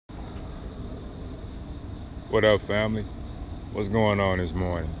What up, family? What's going on this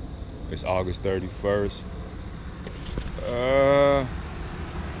morning? It's August 31st.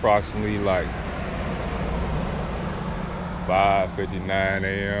 Approximately like 5:59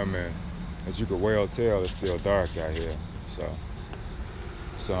 a.m. and as you can well tell, it's still dark out here. So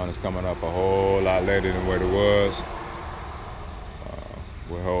the sun is coming up a whole lot later than what it was.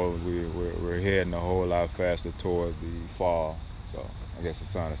 We're heading a whole lot faster towards the fall. So I guess the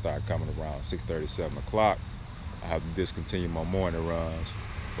sun will start coming around 6:30, 7 o'clock. I have to discontinue my morning runs.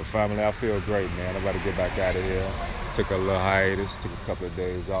 But family, I feel great, man. I'm about to get back out of here. Took a little hiatus, took a couple of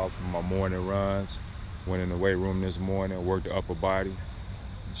days off from my morning runs. Went in the weight room this morning, worked the upper body,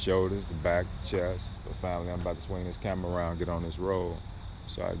 the shoulders, the back, the chest. But family, I'm about to swing this camera around, get on this road,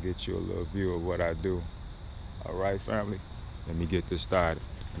 so I get you a little view of what I do. All right, family? Let me get this started.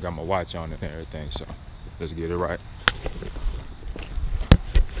 I got my watch on and everything, so let's get it right.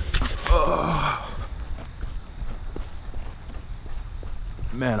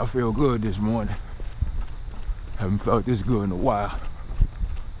 Man, I feel good this morning. Haven't felt this good in a while.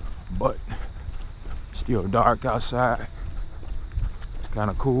 But still dark outside. It's kind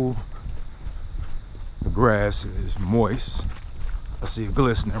of cool. The grass is moist. I see it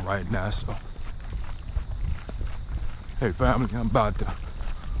glistening right now, so. Hey family, I'm about to,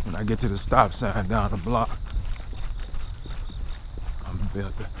 when I get to the stop sign down the block, I'm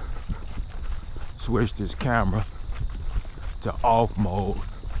about to switch this camera to off mode,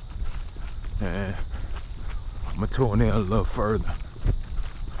 and I'm gonna tune in a little further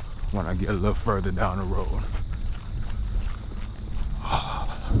when I get a little further down the road. I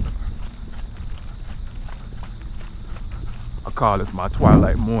call this my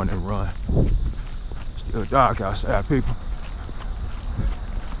twilight morning run. Still dark outside, people.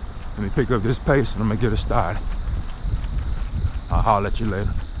 Let me pick up this pace and I'm gonna get it started. I'll holler at you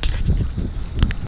later.